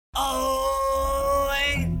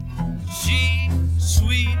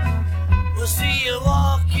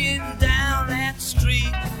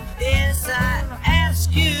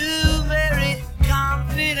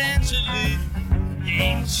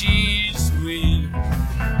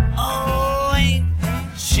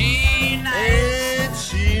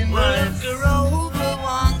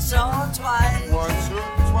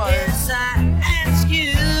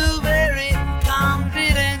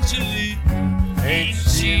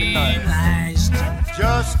be nice.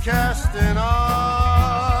 Just cast an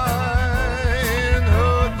eye in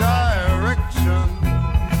her direction.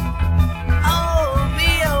 Oh,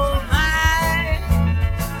 me, oh, my.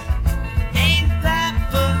 Ain't that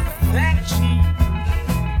perfection?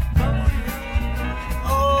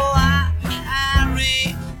 Oh, I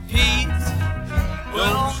repeat.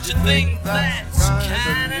 Don't you think that's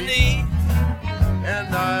kinda neat? And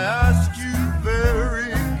I ask you very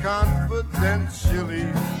confidentially,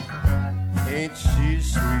 ain't she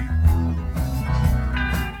sweet?